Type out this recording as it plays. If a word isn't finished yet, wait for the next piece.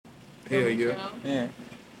Hell yeah. Yeah.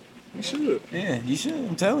 You should. Yeah, you should.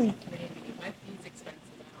 I'm telling you. Maybe. My fee's expensive.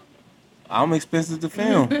 I'm expensive to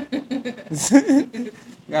film.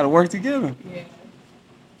 Gotta work together. Yeah.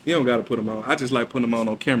 You don't gotta put them on. I just like putting them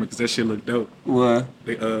on camera because that shit look dope. What?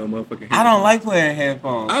 They motherfucking. I don't like playing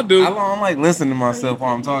headphones. I do. I don't like listening to myself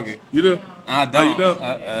while I'm talking. You do? I Oh, don't. you don't?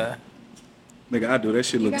 Nigga, I do. That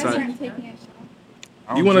shit look You guys tight. aren't taking a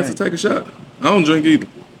shot. You want us to take a shot? I don't drink either.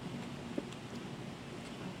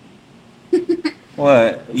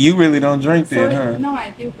 What? You really don't drink then, huh? No,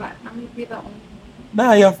 I do, but I'm gonna be the only one.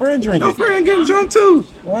 Nah, your friend drinking. Your friend getting drunk too.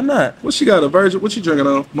 Why not? What she got? A virgin? What you drinking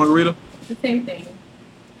on? Margarita? The same thing.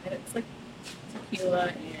 And it's like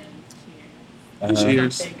tequila and cheers.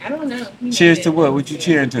 Cheers. Something. I don't know. He Cheers made to it. what? What you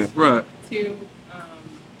cheering to? Right. To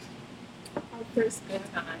our first good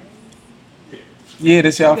times. Yeah,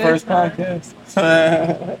 this y'all Good first time.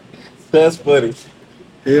 podcast. That's funny.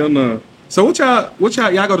 Hell no. So what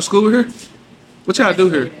y'all go to school here? What y'all do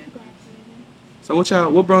here? So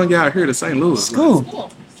what brought y'all here to St. Louis? School.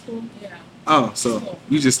 School. Yeah. Oh, so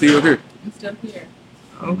you just still here? I'm still here.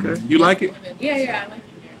 Okay. You like it? Yeah, I like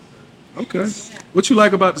it here. Okay. What you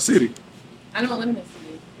like about the city? I don't live in the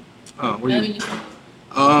city. Oh, where Nelly you? used to live.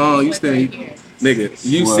 Oh, you Like stay, right here. nigga.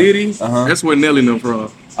 U What? City. Uh-huh. That's where Nelly them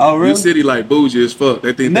from. Oh, really? U City like bougie as fuck.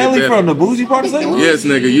 They think Nelly they from better. the bougie part of St. Louis? Yes,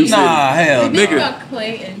 nigga. U City. Nah, hell. They think nigga. about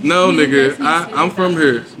Clayton. No, He nigga. lives in I'm City, from though.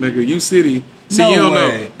 here, nigga. U City. See, No you don't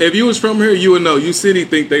way. know. If you was from here, you would know. U City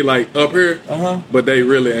think they like up here, but they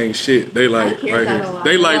really ain't shit. They like I hear right that a here. lot.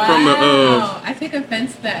 They like from the Wow. I take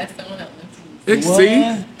offense to that as someone that lives in the city.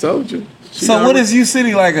 What? See, told you. She So what already- is U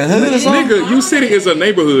City, like a hood or something? Nigga, U City is a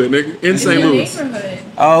neighborhood, nigga, in It's St. a Louis. neighborhood.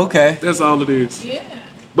 Oh, okay. That's all it is. Yeah.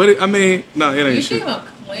 But it ain't You shit. think about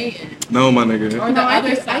Clayton. No, my nigga. Or the No, other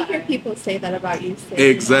I side. hear people say that about you.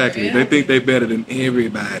 Exactly. Yeah. They think they better than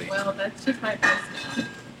everybody. Well, that's just my personal.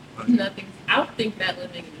 Nothing. I would think that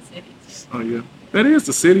living in the city. Too. Oh yeah, that is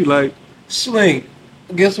the city. Like Slink,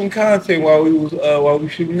 get some content while we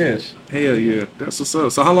shooting this. hell yeah, that's what's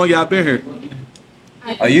up. So how long y'all been here?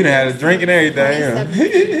 Oh, you done had a drink and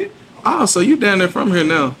everything, yeah. Oh, so you down there from here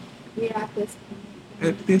now? We're at this point.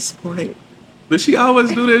 At this point, does she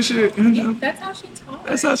always do that shit? Yeah, that's how she talks.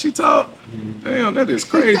 That's how she talk. Damn, that is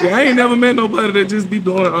crazy. I ain't never met nobody that just be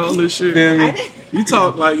doing all this shit. Feel me? You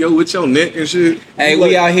talk like yo with your neck and shit. Hey,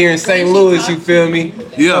 we out here in St. Louis, you feel me?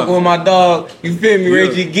 Yeah. Fuck with my dog, you feel me? Yeah.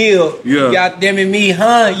 Reggie Gill. Yeah. God damn it, me,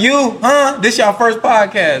 huh? You, huh? This y'all first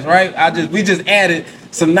podcast, right? We just added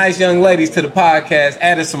some nice young ladies to the podcast,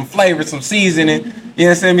 added some flavor, some seasoning. You know what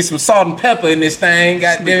I'm saying? Me some salt and pepper in this thing.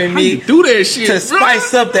 God damn it, How you me. do that shit To bro?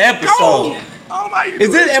 spice up the episode. Oh my!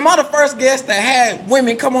 Am I the first guest that had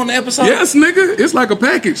women come on the episode? Yes, nigga. It's like a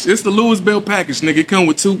package. It's the Louis Bell package, nigga. It come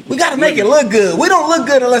with two. We gotta make it look good. We don't look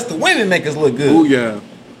good unless the women make us look good. Oh yeah.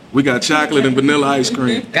 We got chocolate and vanilla ice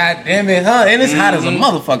cream. God damn it, huh? And it's hot as a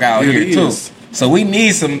motherfucker out Yeah, here it too. is. So we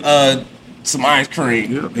need some ice cream.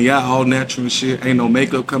 Yeah, and y'all all natural and shit. Ain't no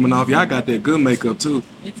makeup coming off. Y'all got that good makeup too.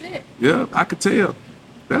 It's it. Yeah, I could tell.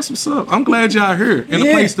 That's what's up. I'm glad y'all here and a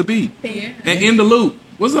Yeah. place to be. Yeah. And in the loop.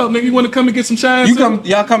 What's up, nigga? You want to come and get some shine?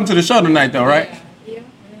 Y'all come to the show tonight though, right? Yeah.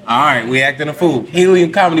 All right, we acting a fool.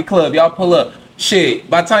 Helium Comedy Club, y'all pull up. Shit,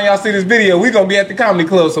 by the time y'all see this video, we gonna be at the comedy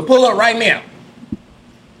club. So pull up right now.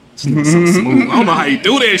 So smooth. I don't know how you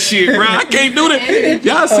do that shit, bro. I can't do that.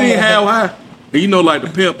 Y'all seen How High? And you know, like the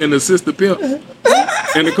pimp and the sister pimp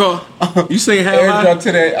in the car. You seen How High? Airdrop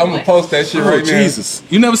to that. I'm gonna post that shit Oh, right now. Jesus.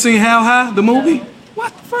 You never seen How High, the movie?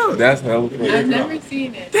 What the fuck? That's hella funny. I've never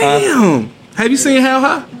seen it. Damn. Have you seen How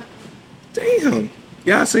High? Damn.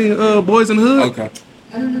 Y'all seen Boys in the Hood? Okay.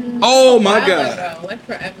 Oh my While God. ago, like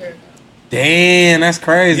forever ago. Damn, that's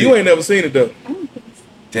crazy. You ain't never seen it though.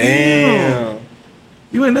 Damn.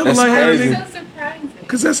 You ain't never That's like crazy. anything. So surprising.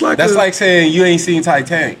 Cause that's like That's like saying you ain't seen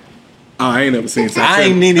Titanic. Oh, I ain't never seen Titanic. I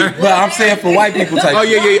ain't need it, but I'm saying for white people, Titanic. Oh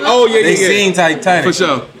yeah, yeah. Oh yeah, They yeah, yeah. seen Titanic. For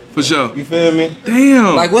sure. For sure. You feel me?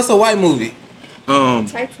 Damn. Like, what's a white movie?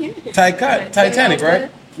 Titanic. Titanic,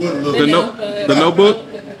 right? The Notebook.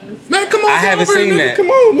 Man, come on. I haven't over here, seen nigga. that. Come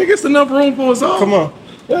on, nigga. It's enough room for us all. Come on.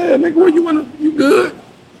 Yeah, nigga. Where you wanna? You good?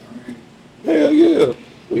 Hell yeah.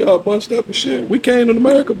 We all bunched up and shit. We came to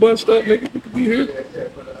America bunched up, nigga. We could be here.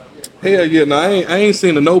 Hell yeah. No, I ain't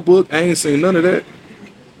seen the Notebook. I ain't seen none of that.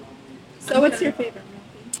 So what's your favorite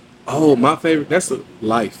movie? Oh, my favorite. That's a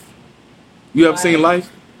Life. You ever seen Life?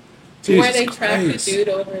 Where Jesus they track the Christ. dude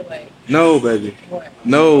over like No, baby. what?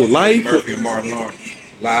 No, Life. Murphy and Martin Lawrence.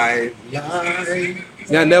 Live.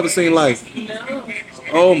 Y'all never seen Life. No.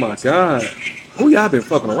 Oh my God. Who y'all been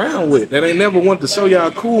fucking around with that ain't never wanted to show y'all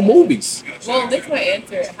cool movies? Well, this might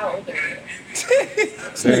answer it. How old are you?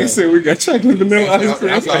 He said we got chocolate vanilla ice cream.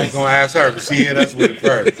 That's what I was gonna ask her, but she hit us with it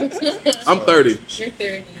first. I'm 30. You're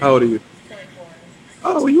 30. How old are you? 24.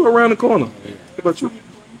 Oh, well, you around the corner. How about you?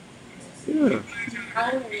 Yeah.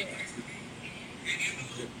 How old are you?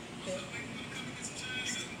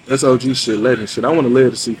 That's OG shit, legend shit. I want to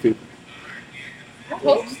live to see 50. I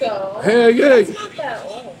hope so. Hell yeah. It's not that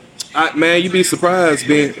old. Man, you'd be surprised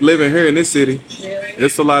living here in this city. Really?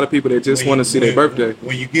 There's a lot of people that just want to see their birthday.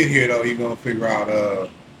 When you get here though, you're gonna figure out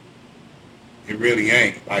it really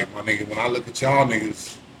ain't. Like my nigga, when I look at y'all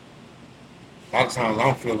niggas, a lot of times I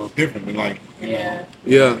don't feel no different than like, you know.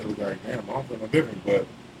 Yeah. It's like, damn, I don't feel no different, but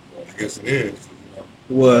I guess it is, you know.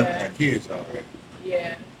 What? I got kids out here.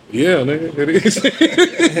 Yeah. Yeah, nigga, it is.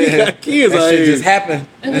 You got kids That out shit here. just happened.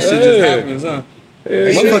 That shit just happens, huh?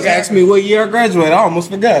 Motherfucker asked me what year I graduated. I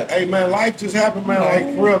almost forgot. Hey man, life just happened, man.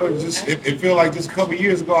 Like for real, it feel like just a couple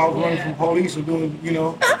years ago I was running from police or doing, you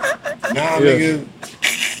know. Now nigga,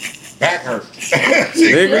 back hurt.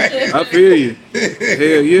 Nigga, I feel you.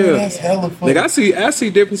 Hell yeah. That's hella funny. Nigga, I see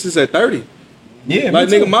differences at 30. Yeah, Like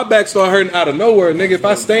nigga, my back start hurting out of nowhere. Nigga, if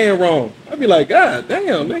I stand wrong, I'd be like, God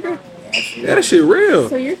damn, nigga. Yeah, that shit real.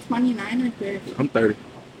 So you're 29 or 30? I'm 30.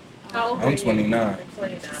 How old are I'm you? 29.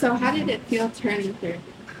 29. So how did it feel turning 30?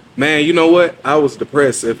 Man, you know what? I was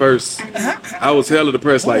depressed at first. I was hella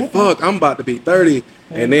depressed. Like, fuck, I'm about to be 30.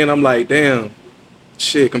 And then I'm like, damn,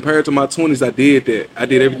 shit, compared to my 20s, I did that. I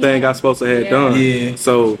did everything I was supposed to have done. Yeah.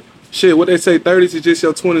 So, shit, what they say, 30s is just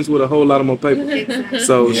your 20s with a whole lot of more paper. Exactly.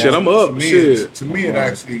 So, Yeah. shit, I'm up. Shit. To me, it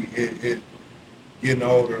actually, it getting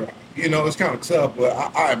older, you know, it's kind of tough, but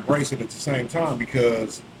I embrace it at the same time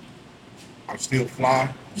because I'm still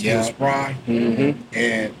fly, still spry,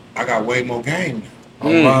 and I got way more game now.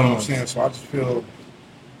 You know what I'm saying? So I just feel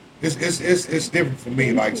it's different for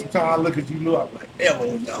me. Like sometimes I look at you, look, I'm like, hell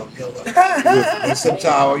no. And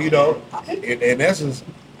sometimes, you know, in essence,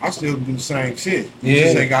 I still do the same shit. You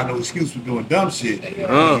just ain't got no excuse for doing dumb shit.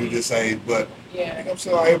 You just say, but I'm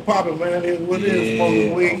still out here popping, man. It is what it is.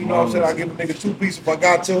 Smoking weed, you know what I'm saying? I give a nigga 2 pieces if I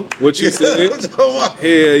got to. What you said?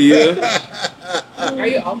 Hell yeah. Are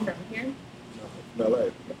you all from here? LA.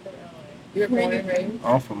 You were born and raised?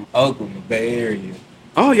 I'm from Oakland, the Bay Area.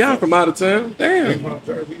 Oh, y'all from out of town? Damn.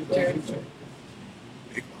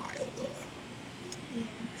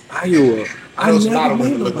 Iowa. I know it's a lot of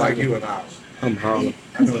women look like you and I. I'm Harlem.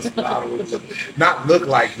 I know it's a lot of women not look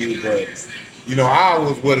like you, but you know,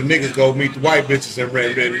 Iowa's where the niggas go meet the white bitches in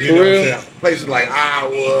Red River. You know what I'm saying? Places like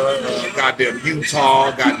Iowa, goddamn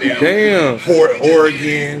Utah, goddamn Port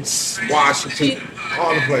Oregon, Washington,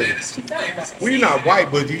 all the places. Well, you're not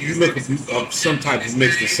white, but you look of some type of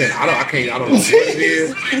mixed descent. I don't know what it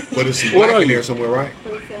is, but it's some black in there somewhere, right?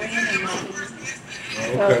 Brazilian and Lebanon.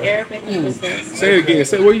 Okay. So Arabic and Brazilian. Say it again.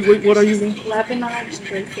 Say what are you in? Lebanon and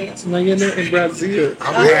Brazil. In Brazil.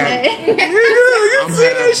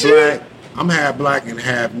 I'm half black and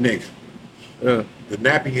half nigga. Yeah. The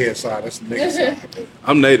nappy head side, that's the nigga side.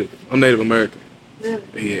 I'm Native American.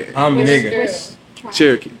 Really? Yeah. I'm a nigga.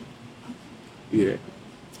 Cherokee. Yeah.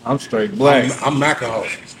 I'm straight black. I'm Macaho.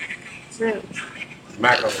 Really?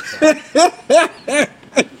 Macaho.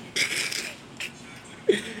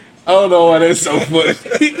 I don't know why that's so funny.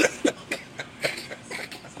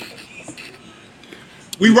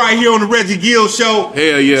 We right here on the Reggie Gill show.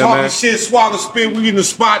 Hell yeah, Talking man. shit, swallow spit. We in the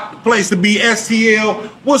spot, the place to be, STL.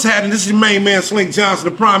 What's happening? This is your main man, Slink Johnson,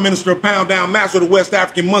 the Prime Minister of Pound Down, master of the West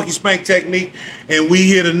African monkey spank technique. And we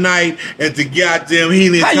here tonight at the goddamn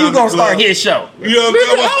Helium. How you gonna start his show? You know what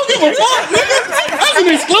I'm I don't give a fuck, nigga. That's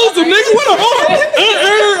an exclusive, nigga. What the fuck?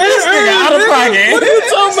 Out of pocket. What are you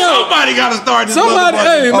talking about? Somebody gotta start this. Somebody,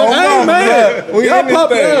 hey, man, Oh, man. yeah. We Y'all in this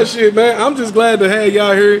popping thing. out shit, man. I'm just glad to have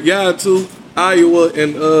y'all here. Y'all too. Iowa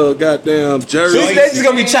and goddamn Jersey. They just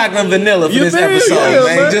gonna be chocolate and vanilla for You this feel? episode, Yeah,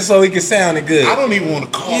 man, man. just so we can sound it good. I don't even want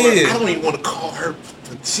to call her. Yeah. I don't even want to call her.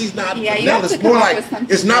 She's not. Yeah, you vanilla. have to It's more come up like with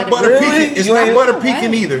something it's not better. butter Really? pecan. It's You not ain't- butter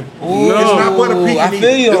pecan either. Ooh, It's not butter pecan I feel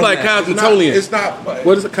either. you It's on like that. Cosmetolian. It's not.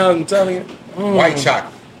 What is it, Cosmetolian? White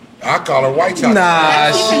chocolate. I call her white chocolate.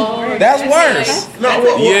 Nah, shit. That's worse. No,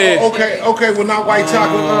 well, Yeah. okay. Well, not white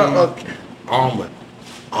chocolate. Almond.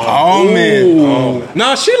 Almond.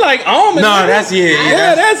 No, she like almond. No, nigga. that's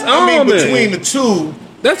Yeah, that's I mean, almond. between the two,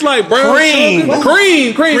 That's like brown Cream. sugar.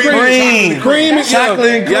 Cream. Cream. and Chocolate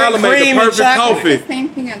and y'all cream. make Cream the and perfect chocolate. coffee. It's the same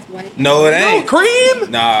thing as white. No, it No, ain't. cream?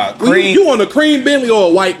 Nah, cream. You want a cream Bentley or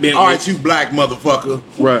a white Bentley? all right, you black motherfucker.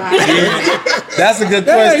 Right. That's a good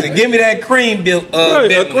question. Give me that cream bill. Right, a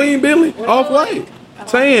Bentley. cream Bentley, off white, What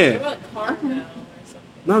tan. about caramel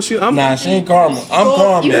or something? No, I'm. Nah, she ain't caramel. I'm You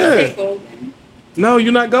caramel. Yeah. can say golden. No,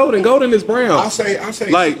 you're not golden. Golden is brown. I say,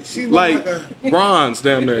 Like she look like a, bronze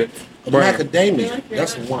down there. Brown. Macadamia.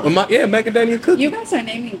 That's the one. Macadamia cookie. You guys are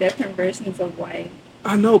naming different versions of white.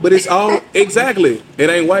 I know, but it's all exactly. It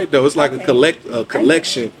ain't white though. It's like a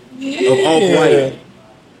collection of off white.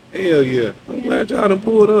 Hell yeah! I'm glad y'all done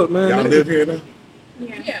pulled up, man. Y'all live here now?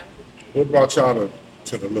 Yeah. What about y'all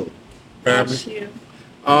to the little family? Shoe,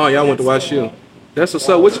 Oh, y'all went to WashU. That's what's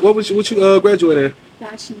up. What you graduated in?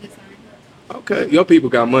 fashion design. Okay, your people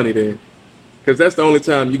got money then. Cause that's the only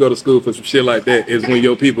time you go to school for some shit like that is when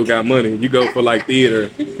your people got money. You go for like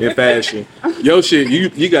theater and fashion. Your shit,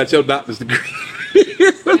 you got your doctor's degree.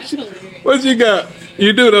 what you got?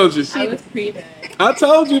 You do, don't you? I was pre-med. I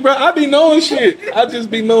told you, bro. I be knowing shit. I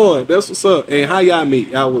just be knowing. That's what's up. And how y'all meet?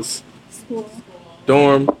 Y'all was School.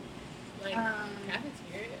 dorm. Like,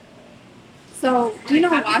 cafeteria. So, do you know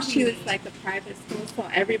WashU is like a private school, so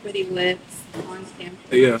everybody lives on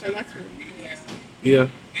campus. Yeah. So that's really nice. Yeah.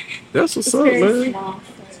 That's what's It's up, very man. small.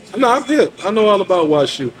 No, I'm hip. I know all about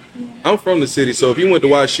WashU. I'm from the city, so if you went to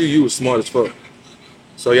WashU, you was smart as fuck.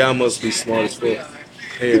 So y'all must be smart as fuck.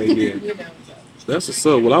 Hell yeah. That's what's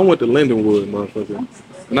up. Well, I went to Lindenwood, motherfucker.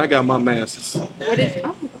 And I got my master's What is,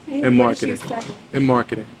 okay. in marketing. What did you study? In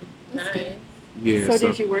marketing. Nice. Yeah. So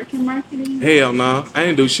did you work in marketing? Hell no. I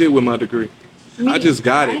ain't do shit with my degree. I just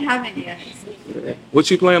got I it. haven't yet. What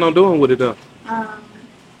you plan on doing with it though? A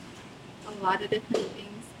lot of different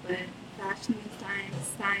things, but fashion design,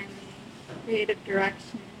 styling, creative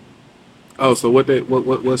direction. Oh, so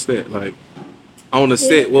what's that? Like on the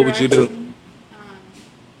set, what would you do?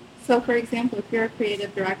 So, for example, if you're a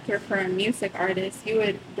creative director for a music artist, you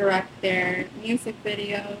would direct their music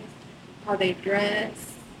videos, how they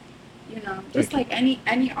dress, just like any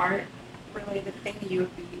art related thing you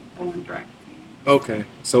would be going directing. Okay,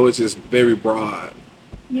 so it's just very broad.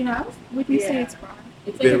 Would you say it's broad?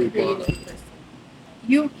 It's like Very a creative broad. person.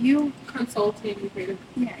 You Consulting, creative.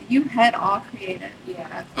 you head all creative.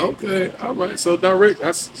 Yeah. Okay, all right. So direct.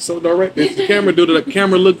 That's so direct. Does the camera the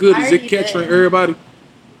camera look good? Is it capturing everybody?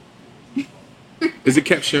 Is it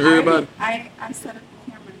capturing everybody? I set up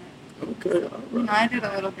the camera. Okay, all right. I did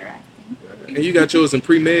a little directing. And you got yours in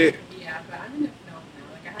pre-med? Yeah, but I'm in the film now.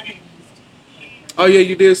 Like, I haven't used. Oh yeah,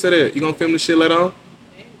 you did say that. You gonna film the shit later on? Like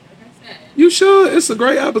I said. You should. It's a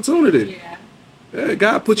great opportunity. Yeah. Yeah,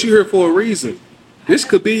 God put you here for a reason. This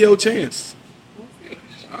could be your chance.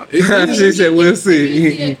 She said, "We'll If you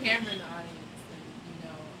see see." a camera in the audience,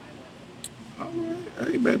 then I love it. All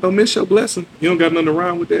right. Hey man, don't miss your blessing. You don't got nothing to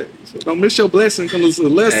rhyme with that. So don't miss your blessing because it's a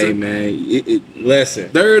lesson. Hey man,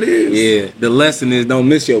 lesson. There it is. Yeah, the lesson is don't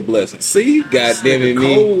miss your blessing. See? God damn it,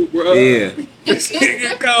 me. Cold, bro. Yeah. This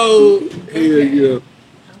nigga cold. Hell yeah.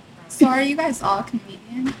 So are you guys all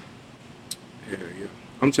comedians? Hell yeah.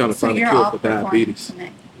 I'm trying to So find a you're cure all for performing diabetes.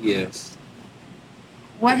 tonight. Yes.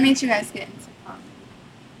 What made you guys get into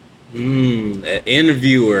comedy? An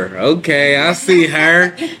interviewer. Okay, I see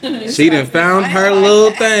her. She done found her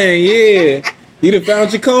little thing. Yeah. You done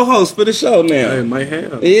found your co-host for the show Hey, now. might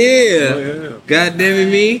have. Yeah. Might have. God damn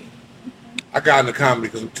it, me. I got into comedy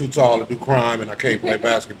because I'm too tall to do crime and I can't play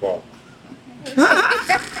basketball.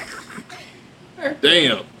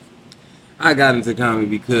 Damn. I got into comedy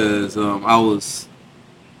because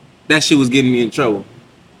that shit was getting me in trouble.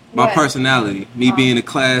 My What? personality, me being a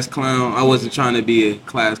class clown, I wasn't trying to be a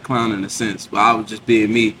class clown in a sense, but I was just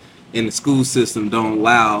being me. And the school system don't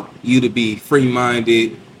allow you to be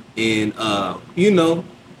free-minded and,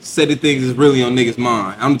 say the things that's really on niggas'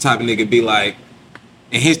 mind. I'm the type of nigga be like,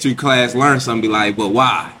 in history class, learn something, be like, but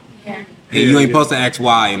why? Yeah. And you ain't Yeah. supposed to ask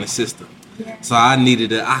why in the system. Yeah. So I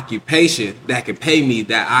needed an occupation that could pay me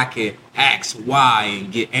that I can ask why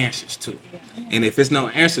and get answers to. And if it's no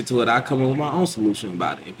answer to it, I come up with my own solution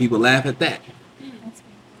about it. And people laugh at that.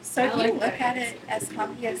 So do you like look that. at it as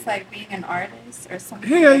comedy as like being an artist or something?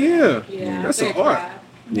 Hell yeah. Yeah. That's an Big art. vibe.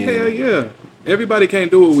 Yeah. Hell yeah. Everybody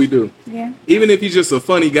can't do what we do. Yeah. Even if you're just a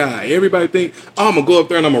funny guy. Everybody think, oh, I'm going to go up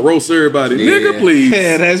there and I'm going to roast everybody. Yeah. Nigga, please.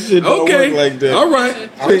 Yeah, that shit don't Okay. work like that. All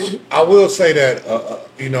right. I will say that,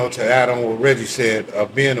 to add on what Reggie said,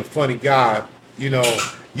 being a funny guy, you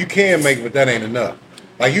can make it, but that ain't enough.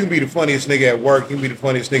 Like, you can be the funniest nigga at work, you can be the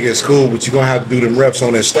funniest nigga at school, but you're going to have to do them reps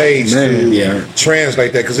on that stage to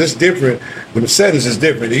translate that, because it's different. When the settings is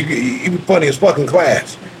different. You be funny as fucking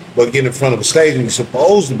class, but get in front of a stage and you're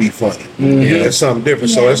supposed to be funny. That's something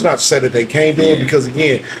different. So it's not to say that they can't do it, because,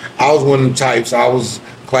 again, I was one of them types. I was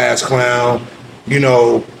class clown,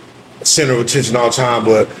 center of attention all the time,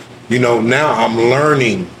 but, now I'm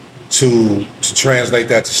learning to translate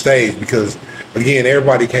that to stage, because, again,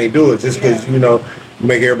 everybody can't do it. Just because,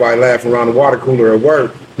 make everybody laugh around the water cooler at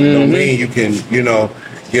work, don't mean you can,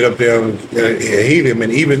 get up there and heat him.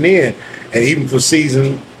 And even then, and even for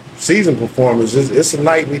seasoned season performers, it's a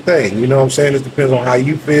nightly thing. You know what I'm saying? It depends on how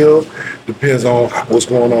you feel. Depends on what's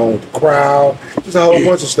going on with the crowd. There's a whole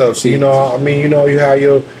bunch of stuff. So, you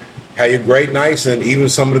have your great nights, and even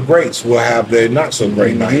some of the greats will have their not so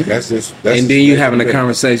great nights. That's and then you having a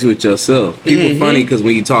conversation with yourself. People funny because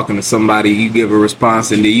when you're talking to somebody, you give a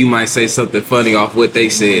response, and then you might say something funny off what they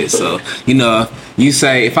said. So you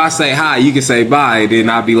say, if I say hi, you can say bye, then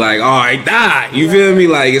I'll be like, all right, die. You feel me?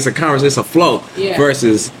 Like it's a conversation, it's a flow. Yeah.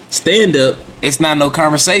 Versus stand up, it's not no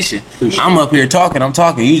conversation. I'm up here talking,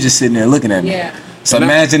 you just sitting there looking at me. Yeah. So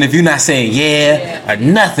imagine if you're not saying or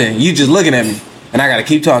nothing, you just looking at me. And I gotta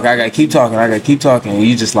keep talking, and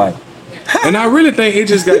you just like. And I really think it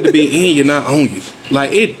just got to be in you, not on you.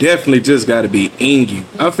 Like, it definitely just got to be in you.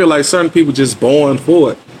 I feel like certain people just born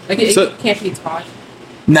for it. Like, it can't be taught.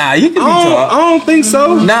 Nah, you can be taught. I don't think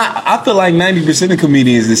so. Nah, I feel like 90% of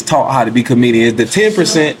comedians is taught how to be comedians. The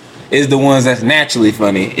 10% is the ones that's naturally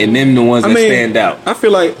funny, and them the ones that stand out. I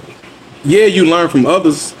feel like, you learn from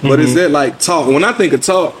others, but is that like talk? When I think of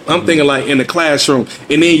talk, I'm thinking like in the classroom,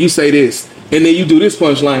 and then you say this, and then you do this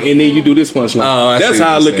punchline, and then you do this punchline. Oh, that's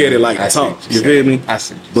how I look at it, like talk. You feel me? I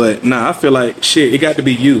see. But nah, I feel like shit. It got to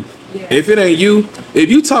be you. Yeah. If it ain't you, if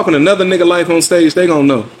you talking another nigga life on stage, they gonna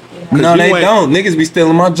know. No, they don't. Niggas be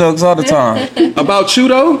stealing my jokes all the time. About you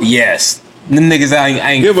though? Yes. Them niggas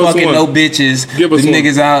ain't fucking no bitches. Give us them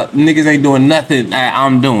niggas ain't doing nothing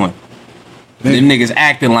I'm doing. Them niggas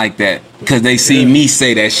acting like that because they see me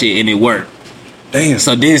say that shit and it worked. Damn.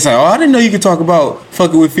 So then it's like, I didn't know you could talk about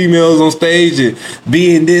fucking with females on stage and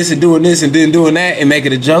being this and doing this and then doing that and make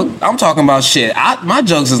it a joke. I'm talking about shit. My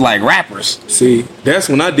jokes is like rappers. See, that's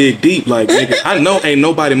when I dig deep. Like, nigga, I know ain't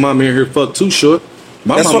nobody mama in here fuck Too Short.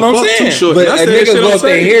 That's what I'm saying. Too short. But a nigga go up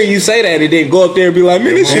there and hear you say that and then go up there and be like,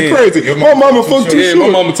 man, this shit crazy. My mama fucked too short.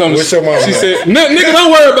 My mama told me. She said, nigga,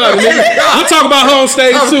 don't worry about it, nigga. I'm talking about her on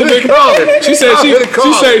stage too, nigga.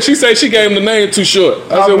 She said she gave him the name Too Short.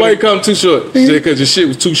 I said, why you come Too Short? She said, because your shit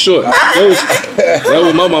was too short. That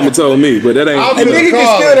was my mama told me, but that ain't. A nigga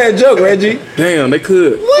can steal that joke, Reggie. Damn, they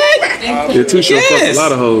could. What? Yeah, Too Short fucked a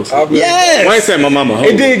lot of hoes. Yes. Why ain't saying my mama hoe?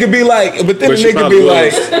 And then it could be like, but then the nigga be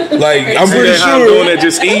like, I'm pretty sure. I'm doing that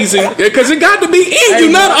just easy. Because it got to be in you,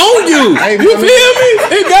 not on you. You feel me?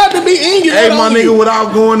 It got to be in you. Hey, my nigga,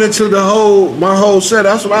 without going into my whole set,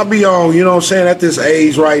 that's what I be on, you know what I'm saying, at this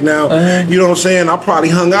age right now. You know what I'm saying? I probably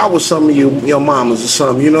hung out with some of your mamas or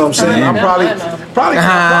something, you know what I'm saying? I probably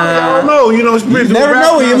I don't know, you know. You never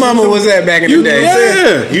know where your mama was at back in the day.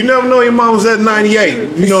 Yeah. You never know your mama was at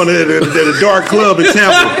 98, you know, the dark club in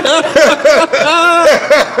Tampa.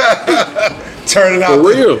 Turning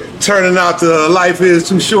out to life is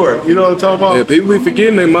too short. You know what I'm talking about? Yeah, people be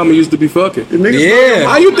forgetting their mama used to be fucking. Niggas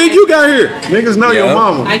how you think you got here? Niggas know your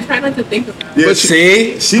mama. I try not to think about it. Yeah, but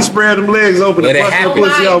she spread them legs open and bust her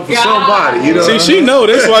pussy out for somebody. You know? See, she know.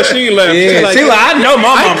 That's why she ain't laughing. Yeah, she like, I know my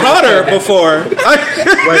mama. I caught her before.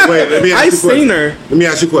 Wait. Let me ask you a question. I seen her. Let me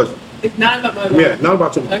ask you a question. It's not about my mom. Yeah, not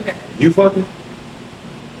about you. Okay. You fucking?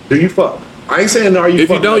 Do you fuck? I ain't saying are you if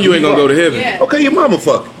fucking. If you don't, you ain't gonna go to heaven. Yeah. Okay, your mama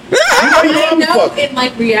fucking. I know in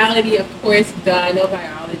like reality, of course, I know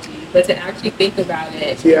biology, but to actually think about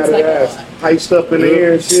it, she had her ass iced up in the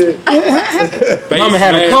air and shit. Mama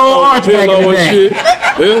had a cold arch back in the day.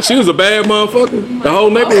 Yeah, she was a bad motherfucker. The whole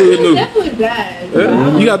neighborhood knew. Definitely bad.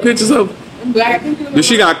 Yeah. You got pictures of her? Did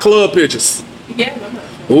she got club pictures? Yeah, mama.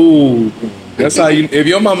 Ooh, that's how you. If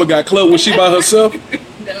your mama got club, was she by herself?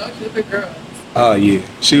 No, she was a girl. Oh yeah,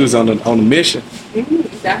 she was on a mission.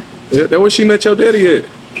 Exactly. Yeah, that where she met your daddy at.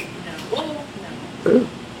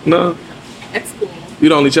 No. At school. You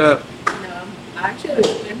the only child? No. I actually have a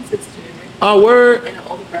twin sister. Oh, word? And an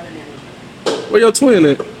older brother and a Where your twin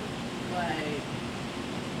at? Like,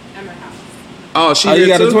 at my house. Oh, she you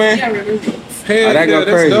got too? A twin? Yeah, Rivers. That got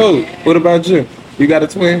crazy. Dope. What about you? You got a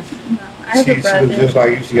twin? No, I have a brother. Just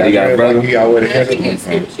like you, she got a brother. Like you got with a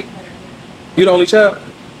You the only child?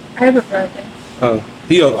 I have a brother. Oh,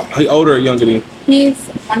 he older or younger than you? He's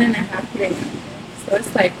 1.5 years younger. So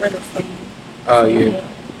it's like we're the same. Oh, yeah.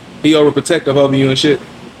 He overprotective over you and shit?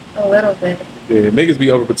 A little bit. Yeah, niggas be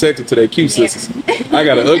overprotective to their cute sisters. I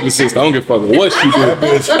got an ugly sister. I don't give a fuck what she do. I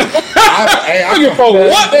don't give a fuck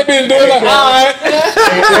what they been doing. Like, alright.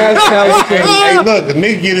 Hey, look, the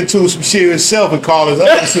nigga get into some shit himself and call his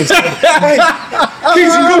other sister.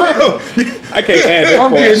 I can't add that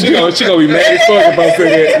part. She gonna be mad as fuck if I say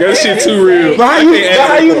that. That shit too real. But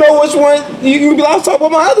how you know which one? You can be like, I'm talking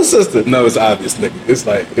about my other sister. No, it's obvious, nigga. It's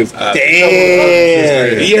obvious. Damn.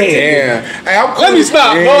 Yeah. Hey, Let me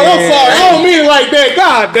stop, bro. I'm sorry. I don't mean it like like that.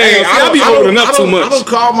 God damn. I be holding up too much. I don't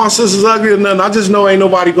call my sisters ugly or nothing. I just know ain't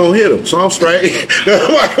nobody gonna hit them, so I'm straight.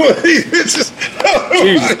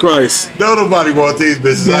 Jesus Christ. No, nobody want these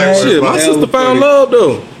bitches. Shit, my sister found love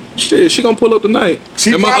though. Shit, she gonna pull up tonight.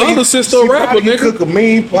 And my other sister a rapper, nigga. Cook a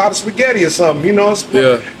mean pot of spaghetti or something, you know?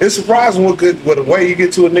 It's surprising what the way you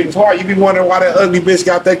get to a nigga's heart. You be wondering why that ugly bitch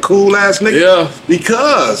got that cool ass nigga. Yeah.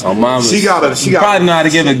 Because she probably know how to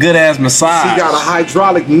give a good ass massage. She got a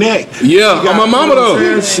hydraulic neck. Yeah, on my mama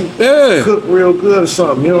though. She cook real good or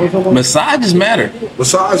something, you know what I'm talking about? Massages matter.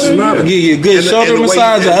 Massages matter. Give you a good shoulder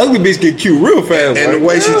massage. The ugly bitch get cute real fast. And the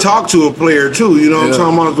way she talk to a player too, you know what I'm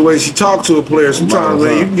talking about? The way she talk to a player. Sometimes,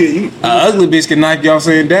 man, you can get ugly bitch can knock y'all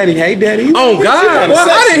saying daddy, hey daddy. Oh God! Well,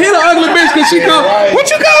 I didn't hit an ugly bitch because she come. Right. What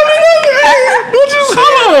you call me?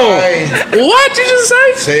 Hold on. What you just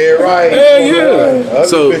say? Say it right. Yeah.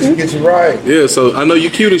 Ugly bitch get you right. Yeah. So I know you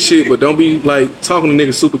cute as shit, but don't be like talking to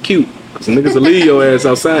niggas super cute. Cause niggas will leave your ass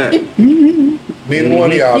outside. Neither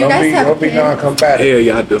one of y'all. Don't be non-combative. Yeah,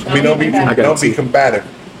 yeah, I do. Don't be combative.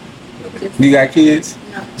 You got kids?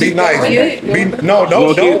 Be nice. Don't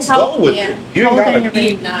go with it. You ain't gotta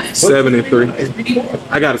be nice. 7 and 3.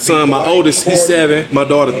 I got a son. My oldest, he's 7. My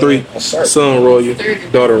daughter 3. Son Royal,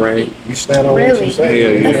 daughter Rain. You stand on what you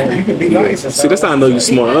say. Yeah. You can be nice. See, that's how I know you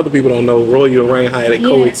smart. Other people don't know Royal and Rain how they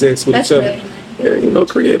coexist with each other. Yeah, you know,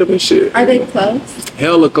 creative and shit. Are they close?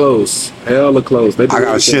 Hella close. Hella close. They I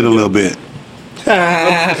got shit a little bit. You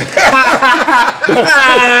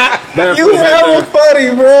hella funny,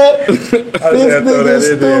 bro. This nigga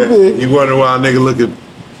stupid. You wonder why a nigga looking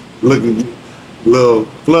a little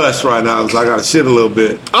flush right now? Cause I got shit a little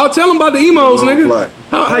bit. I'll tell them about the emos, nigga.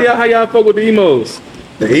 How y'all fuck with the emos?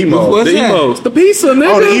 The emos. The emos. The pizza,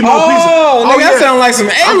 nigga. Oh, the emo pizza. Nigga, that sound like some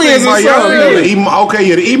aliens or something.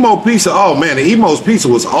 The emo pizza. Oh, man, the emo's pizza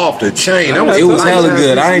was off the chain. It was hella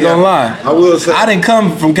good. I ain't gonna lie. I will say. I didn't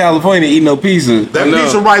come from California to eat no pizza. That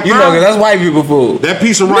pizza right there. You know, cause that's white people food. That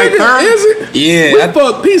pizza right there. Is it? Yeah. We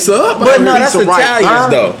fuck pizza up. But no, that's Italians,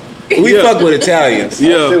 though. We fuck with Italians.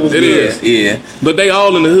 Yeah, it is. Yeah. But they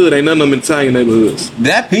all in the hood. Ain't none of them in Italian neighborhoods.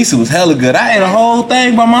 That pizza was hella good. I ate a whole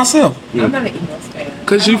thing by myself. I'm not an emos fan.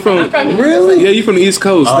 Cause you from really? Yeah, you from the East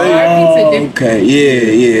Coast. Okay,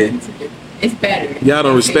 yeah. It's better. Y'all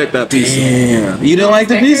don't respect that pizza. Damn. You don't like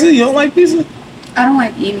the pizza? You don't like pizza? I don't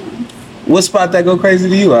like emos. What spot that go crazy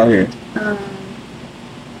to you out here?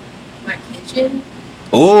 My kitchen.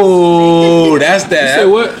 Oh, that's that. You say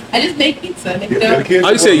what? I just make pizza.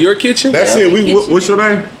 Oh, you said your kitchen? That's it. What's your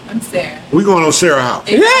name? I'm Sarah. We going on Sarah's house.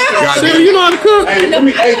 Yeah, Sarah, you know how to cook. Hey,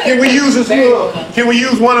 can we use this little? Can we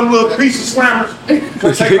use one of them little pizza slammers?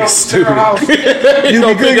 Take it off Sarah's house. You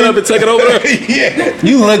gonna pick it up and take it over there? Yeah.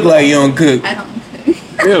 You look like you don't cook. I don't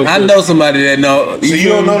cook. I know somebody that know. So you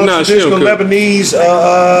don't know the traditional Lebanese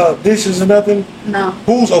dishes or nothing? No.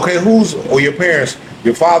 Who's your parents?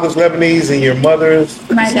 Your father's Lebanese and your mother's?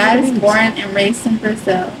 My dad is born and raised in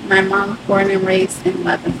Brazil. My mom's born and raised in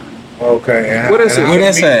Lebanon. Okay. Where that's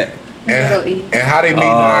at? And how they meet in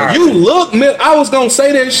Ireland? You look, I was gonna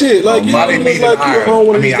say that shit. Like you how they meet look like you were on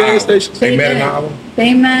one of these gas stations. They met in Ireland?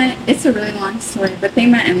 They met, it's a really long story, but they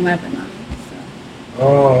met in Lebanon.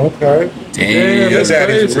 Oh, okay. Damn. Your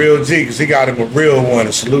daddy's a real G because he got him a real one.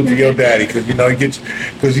 And salute to your daddy because you know he gets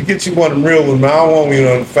you one of them real ones. Man, I don't want me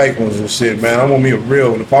one of them fake ones and shit, man. I want me a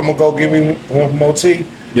real one. If I'm gonna go give me one from OT,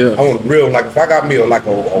 I want a real one. Like if I got me a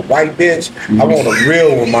white bitch, I want a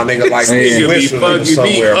real one, my nigga. Like Switzerland or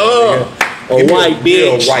somewhere. A white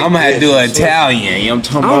bitch. I'm gonna have to do Italian. You know what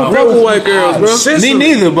I'm talking about? I don't fuck with white girls, bro. Me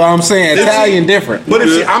neither, but I'm saying Italian different. But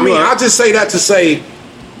I just say that to say,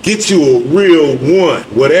 get you a real one,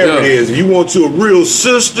 whatever it is. You want you a real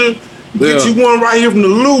sister, get you one right here from the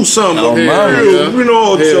Lou something. You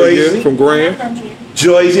know, Joyce. From Grand.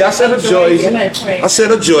 Joyce. I said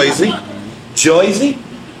a Joyce. Joyce.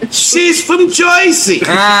 She's from Joyce.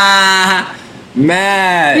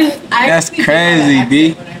 Man. That's crazy,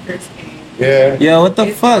 B. Yeah. Yo, what the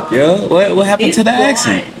fuck, yo? What happened to the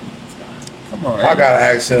accent? Come on. I got an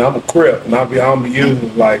accent. I'm a Crip, and I'm using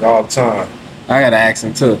it like all the time. I got an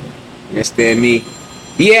accent too. You understand me?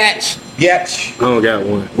 Yatch. I don't got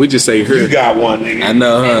one. We just say her. You got one, nigga. I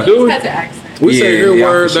know, huh? Do we? Has an accent. We say her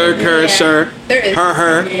word, her, sure.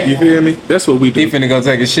 Her. You feel me? That's what we do. He finna go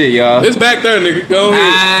take a shit, y'all. It's back there, nigga. Go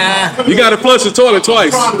ahead. You gotta flush the toilet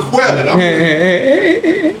twice. I'm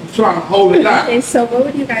trying to hold it out. Okay, so what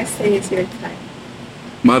would you guys say is your type?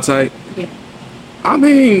 My type? Yeah. I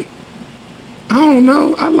mean, I don't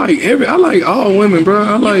know. I like all women,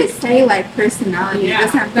 bro. You could say like personality. It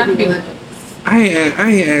doesn't have to be looks. I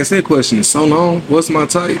ain't asked that question in so long. What's my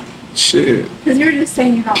type? Shit. Because you're just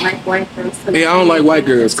saying you don't like white girls. So yeah, I don't like white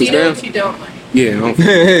girls. You know what you don't like. Yeah,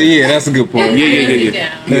 Yeah, that's a good point.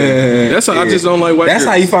 yeah. That's how I just don't like white That's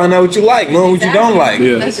girls. how you find out what you like, knowing what you don't like.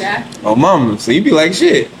 Yeah. Exactly. Oh, mama. So you be like,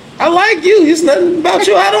 shit, I like you. It's nothing about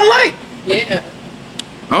you I don't like. Yeah.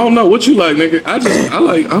 I don't know what you like, nigga. I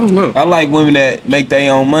don't know. I like women that make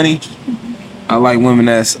their own money. I like women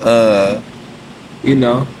that's you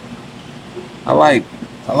know, I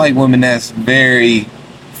like women that's very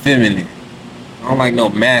feminine. I don't like no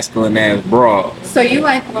masculine ass broad. So you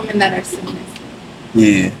like women that are submissive.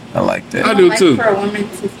 Yeah, I like that. I You do don't like too. for a woman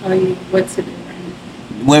to tell you what to do.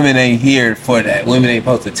 Right? Women ain't here for that. Women ain't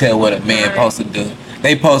supposed to tell what a man supposed to do.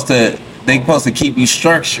 They supposed to keep you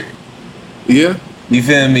structured. Yeah. You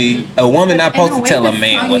feel me? A woman not In a supposed to way tell a that's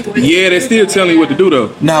man telling what you to what do. to Yeah, they still telling you what to do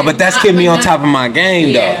though. No, but that's keeping me on top of my game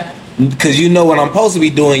Yeah. though. Because you know what I'm supposed to be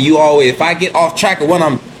doing. You always, if I get off track of what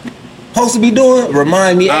I'm supposed to be doing,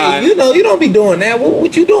 remind me, hey, you know, you don't be doing that.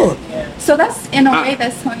 What you doing? So that's in a way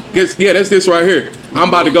that's telling you. Yeah, that's this right here. I'm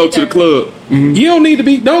about to go to the club. You don't need to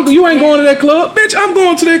be. You ain't going to that club, bitch. I'm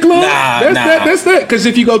going to that club. That's that. Because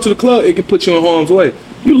if you go to the club, it can put you in harm's way.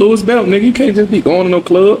 You lose belt, nigga. You can't just be going to no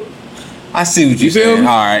club. I see what You you're feel saying. me?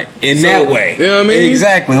 All right, in So, that way. you know what I mean?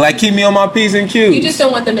 Exactly. Like keep me on my P's and Q's. You just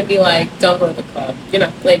don't want them to be like, don't go to the club. You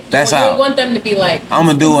know, like That's you how. want them to be like,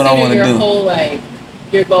 I'ma do what I consider wanna your do. whole like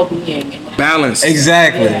your well-being and Balance.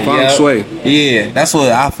 Exactly. Yeah. Feng Yep. shui. Yeah, that's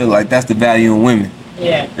what I feel like. That's the value in women.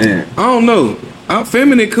 yeah. Yeah. I don't know. I'm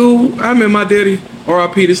feminine cool. I met my daddy.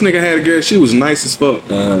 R.I.P. This nigga had a girl. She was nice as fuck.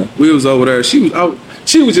 We was over there.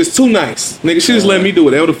 She was just too nice. Nigga, she just let me do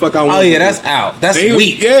whatever the fuck I want. Oh yeah, that's out. That's And he was-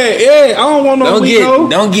 weak. Yeah. I don't want no weak hoe.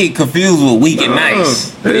 Don't get confused with weak and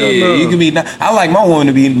nice. Hell Yeah, no. you can be. I like my woman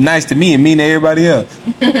to be nice to me and mean to everybody else.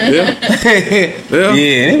 Yeah.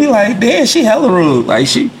 Yeah, they be like, damn, she hella rude. Like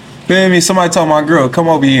she, feel me? Somebody told my girl, come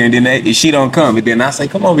over here, and then if she don't come, and then I say,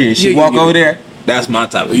 come over here. She Yeah, walk yeah. over there. That's my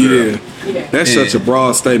type of girl. Yeah. Yeah. That's Yeah. such a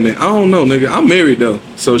broad statement. I don't know, nigga. I'm married though,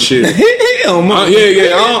 so shit. Hell, man.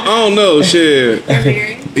 Yeah. I don't know, shit. You're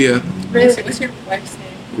married? Yeah, What's your wife's name?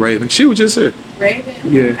 Raven. She was just here. Raven?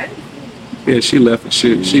 Yeah. I didn't see Yeah, she left and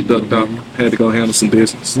shit. She ducked out. Had to go handle some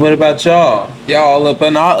business. What about y'all? Y'all up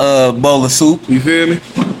in our bowl of soup? You feel me?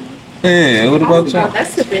 Yeah. What Oh, about wow, y'all?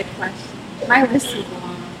 that's a big question. My list is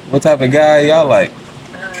long. What type of guy y'all like?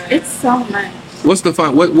 It's so much. What's the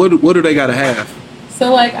fine? What do they gotta have?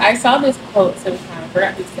 So, like, I saw this quote sometime, I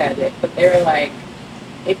forgot who said it, but they were like,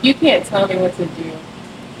 if you can't tell me what to do, you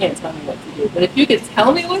can't tell me what to do. But if you could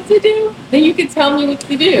tell me what to do, then you could tell me what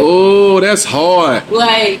to do. Oh, that's hard.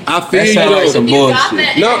 Like, I feel That you sound like though. some you got bullshit.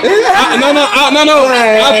 that? No,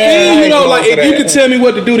 I feel you know. Like if you can tell me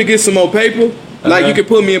what to do to get some more paper, like you can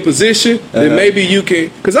put me in position, then maybe you can.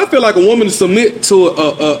 Because I feel like a woman to submit to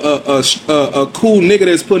a cool nigga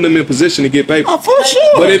that's putting them in position to get paper. Oh, for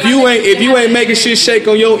sure. But if you ain't making shit shake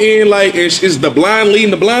on your end, like it's the blind leading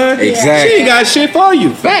the blind, Exactly. she ain't got shit for you.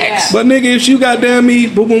 Facts. But nigga, if you goddamn me,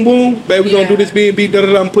 boom, boom, boom, baby, we gonna do this B&B, da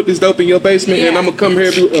da da. I'm put this dope in your basement, and I'm gonna come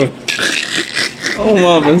here. Oh,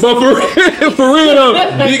 mama. But for real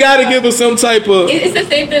though, you gotta give us some type of. It's the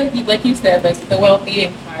same thing, like you said, like the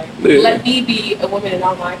well-being part. Yeah. Let me be a woman in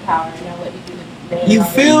all my power, and I'll let you do the man. You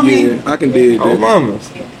feel me? Yeah, I can dig Oh, that.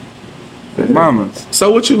 mamas. Mamas.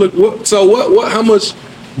 So what you look? What? How much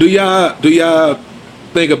do y'all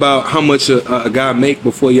think about how much a guy make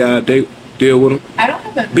before y'all deal with him? I don't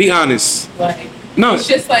have a Be honest. like. No. It's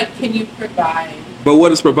just like, can you provide? But what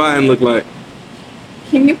does providing look like?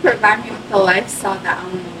 Can you provide me with the lifestyle that I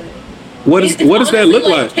want to live? What It's does that honestly look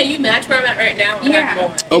like? Can you match where I'm at right now? And Yeah. have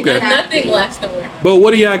more? Okay. There's nothing less than where I'm at. But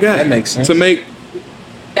what do y'all got? That makes sense. To make.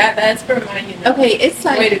 That's for my Okay, it's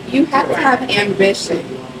like you have to have ambition.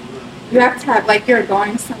 You have to have, like, you're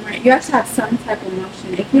going somewhere. You have to have some type of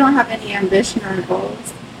motion. If you don't have any ambition or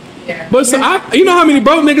goals, Yeah. But so you know how many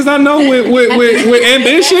broke niggas I know with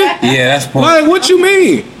ambition? Yeah, that's point. Like what you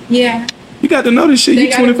mean? yeah, You got to know this shit. They You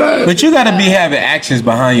gotta 25. But you gotta be having actions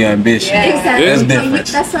behind your ambition. Yeah. exactly. That's So different.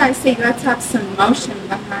 that's why I say you have to have some motion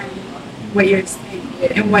behind what you're saying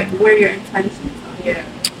and where your intentions are. Yeah.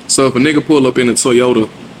 So if a nigga pull up in a Toyota,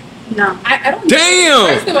 No. I don't. Damn!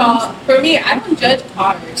 First of all, for me, I don't judge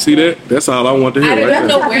cars. see that? That's all I want to hear I right don't there.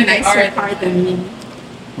 know where have a they nicer are. car than me.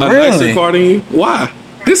 A Really? nicer car than you? Why?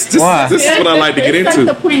 This Why? is what I like to get It's into.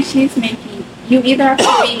 like the point she's making. You either have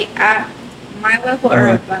to be at my level or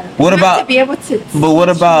above. What You have about- to be able to? But what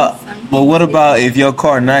teach about? me something. But what about if your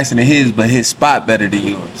car nicer than his, but his spot better than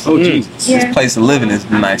yours? Oh Jesus! Yeah. His place of living is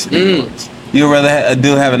nicer than yours. You'd rather a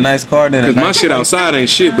dude have a nice car than a Because my nice. shit outside ain't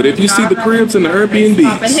shit. But if you see the No, cribs and the But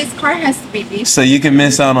Airbnbs, his car has to be decent. So you can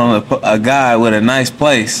miss out on a guy with a nice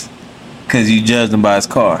place because you judged him by his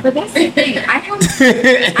car. But that's the thing. I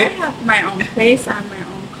have my own place. I have my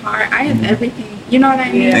own car. I have everything. You know what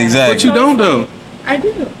I mean? Yeah. Exactly. But you don't though. I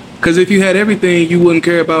do. Because if you had everything, you wouldn't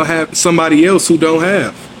care about having somebody else who don't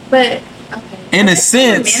have. But okay. In a From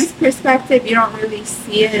sense. a man's perspective, you don't really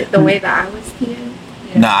see it the way that I would see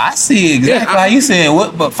it. Nah, I see exactly how you saying.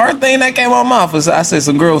 What? But first thing that came out of my mouth was I said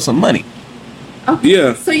some girl with some money. Okay.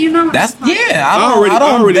 Yeah. So you know. That's what I'm talking yeah. I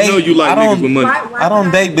already know you like niggas with money. Why I don't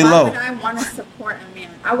would date below. Why would I want to support a man?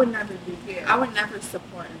 I would never do that. I would never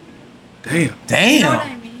support a man. Damn. You know what I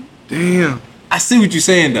Damn. mean? Damn. I see what you're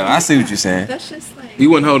saying though. I see what you're saying. That's just like You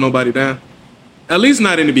wouldn't hold nobody down? At least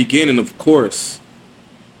not in the beginning, of course.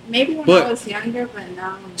 maybe when but- I was younger, but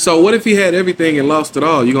now. So what if he had everything and lost it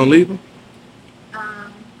all? You gonna leave him?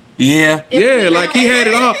 Yeah. If Yeah, we like he had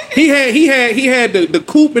it all. He had the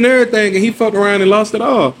coupe and everything, and he fucked around and lost it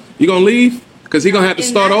all. You gonna leave? Because he gonna have to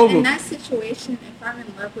start over. In that situation, if I'm in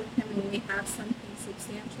love with him and we have something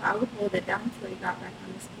substantial, I would hold it down until he got back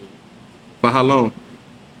on his feet. For how long?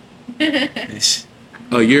 Ish.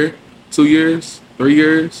 A year? 2 years? 3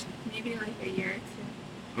 years? Maybe like a year or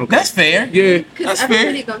two. Okay. That's fair. Yeah, Because That's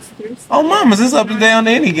everybody fair. goes through stuff. Oh, mamas, it's up and down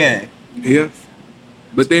to any game. yeah.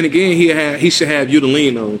 But then again, he should have you to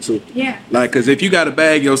lean on too. Yeah. Like, cause if you got to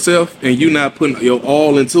bag yourself and you not putting your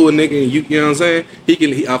all into a nigga, and you know what I'm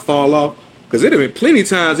saying, I fall off. Cause it have been plenty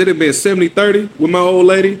times. It have been 70-30 with my old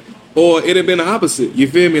lady, or it have been the opposite. You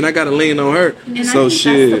feel me? And I got to lean on her. And So I think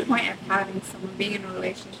shit. that's the point of having someone being in a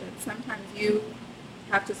relationship. Sometimes you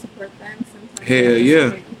have to support them. Sometimes you Hell have to yeah.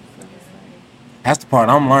 support you. So it's like, That's the part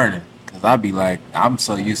I'm learning. Cause I be like, I'm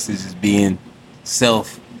so used to just being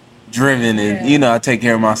self-driven, and you know, I take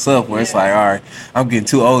care of myself. Where it's like, all right, I'm getting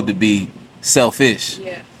too old to be selfish.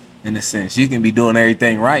 Yeah. In a sense, you can be doing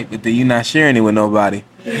everything right, but then you're not sharing it with nobody.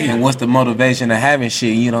 And what's the motivation of having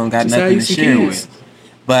shit you don't got Just how nothing you to see share kids. with?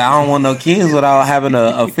 But I don't want no kids without having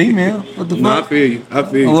a female. What the No, I fuck? feel you. I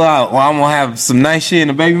feel you. Well, I'm gonna have some nice shit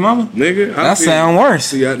in a baby mama. Nigga, I That feel sound you. worse.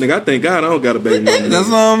 See, nigga, I thank God I don't got a baby mama. That's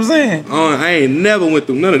what I'm saying. I ain't never went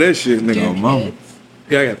through none of that shit, nigga. Oh, mama. Kids,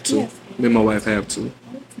 Yeah, I got two. Yes. Me and my wife have two.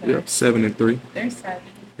 Yep, 7 and 3. they're 7.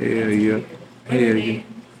 Hell yeah. What Hell are yeah. they?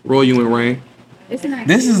 Roll you in rain. isn't that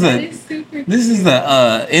This cute? is That a is super this is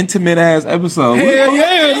a intimate ass episode. Hell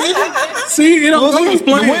yeah, nigga. See, it don't The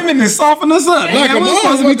explain. women is soften us up. Like a we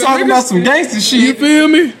supposed to be motherfucker, talking nigga. about some gangster You shit. feel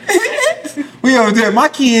me? We over there. My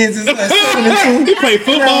kids is 7 and 2. He play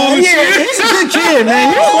football and Yeah, shit. he's a good kid,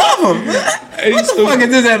 man. You love him. Hey, What the fuck is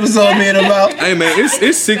this episode being about? Hey man, it's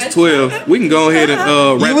 6:12. We can go ahead and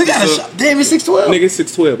wrap Yeah, we this got up. a damn, it's 6:12. Nigga, it's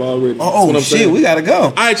 6:12 already. That's Oh what I'm shit, saying. we gotta go.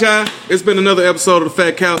 All right, y'all. It's been another episode of the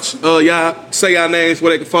Fat Couch. Y'all say y'all names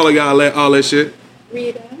where they can follow y'all at, all that shit.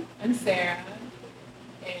 Rita. and Sarah.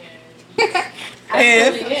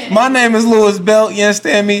 And And my name is Louis Belt. You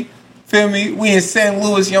understand me? Feel me? We in St.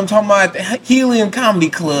 Louis. You know, I'm talking about at the Helium Comedy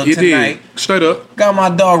Club You tonight. did. Straight up. Got my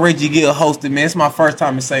dog Reggie Gill hosting, man. It's my first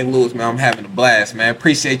time in St. Louis, man. I'm having a blast, man.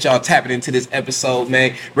 Appreciate y'all tapping into this episode,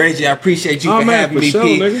 man. Reggie, I appreciate you Oh, for man, having for me. sure,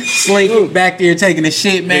 P. nigga. Slink Sure. back there taking the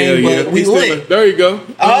shit, man. Hell yeah. But we He's still lit. there you go.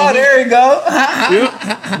 Oh, there you go.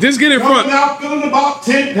 Yep. Just get in front. Coming out feeling about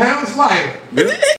 10 pounds lighter. Yeah.